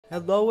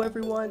Hello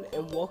everyone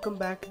and welcome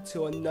back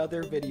to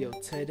another video.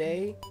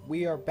 Today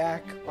we are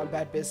back on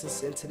Bad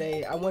Business and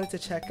today I wanted to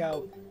check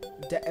out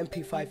the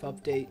MP5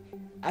 update.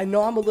 I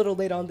know I'm a little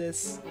late on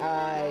this.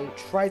 I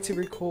tried to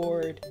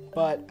record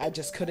but I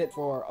just couldn't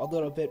for a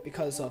little bit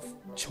because of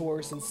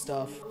chores and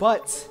stuff.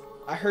 But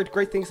I heard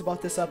great things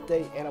about this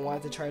update and I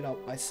wanted to try it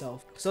out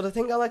myself. So the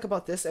thing I like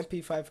about this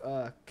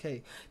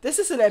MP5K, this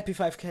is an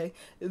MP5K.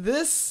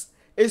 This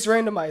is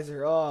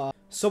randomizer.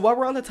 So while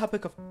we're on the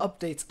topic of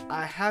updates,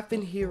 I have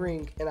been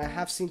hearing and I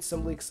have seen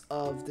some leaks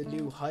of the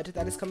new HUD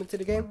that is coming to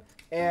the game.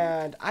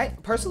 And I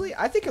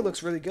think it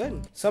looks really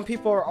good. Some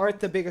people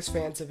aren't the biggest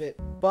fans of it,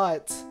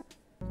 but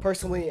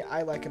personally,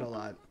 I like it a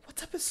lot. What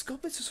type of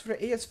scope is this for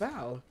the AS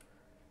Val?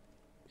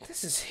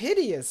 This is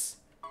hideous.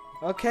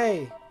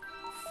 Okay,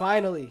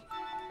 finally.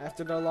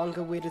 After the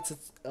longer waited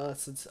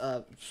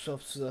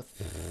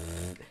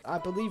I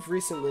believe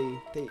recently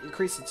they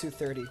increased it to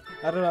 230.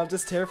 I don't know, I'm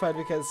just terrified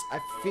because I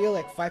feel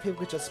like 5 people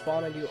could just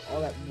spawn on you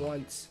all at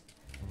once.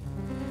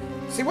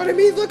 See what I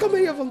mean? Look how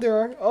many of them there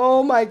are.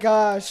 Oh my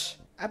gosh.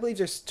 I believe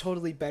there's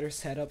totally better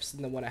setups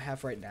than the one I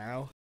have right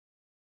now.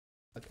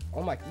 Okay.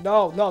 Oh my,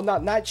 no,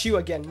 not you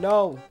again,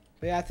 no.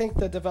 But yeah, I think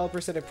the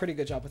developers did a pretty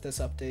good job with this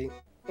update.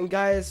 And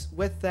guys,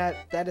 with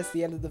that, that is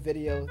the end of the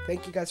video.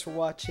 Thank you guys for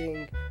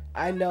watching.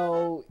 I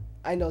know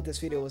this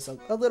video was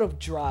a little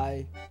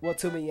dry. Well,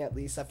 to me at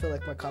least. I feel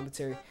like my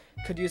commentary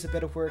could use a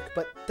bit of work,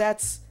 but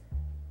that's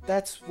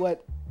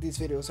what these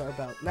videos are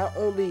about. Not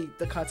only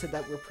the content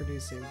that we're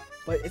producing,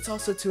 but it's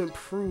also to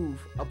improve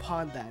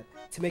upon that,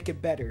 to make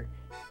it better.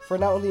 For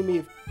not only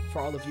me, for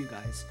all of you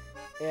guys.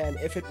 And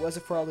if it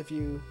wasn't for all of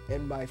you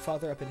and my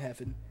Father up in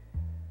heaven,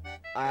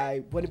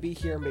 I wouldn't be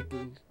here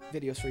making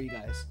videos for you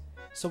guys.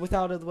 So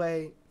without out of the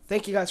way,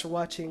 thank you guys for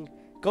watching.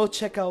 Go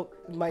check out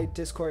my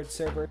Discord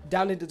server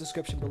down in the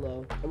description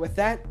below. And with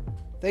that,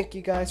 thank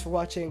you guys for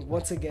watching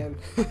once again.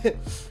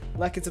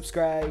 Like and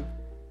subscribe.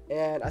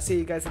 And I'll see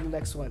you guys in the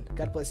next one.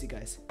 God bless you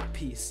guys.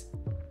 Peace.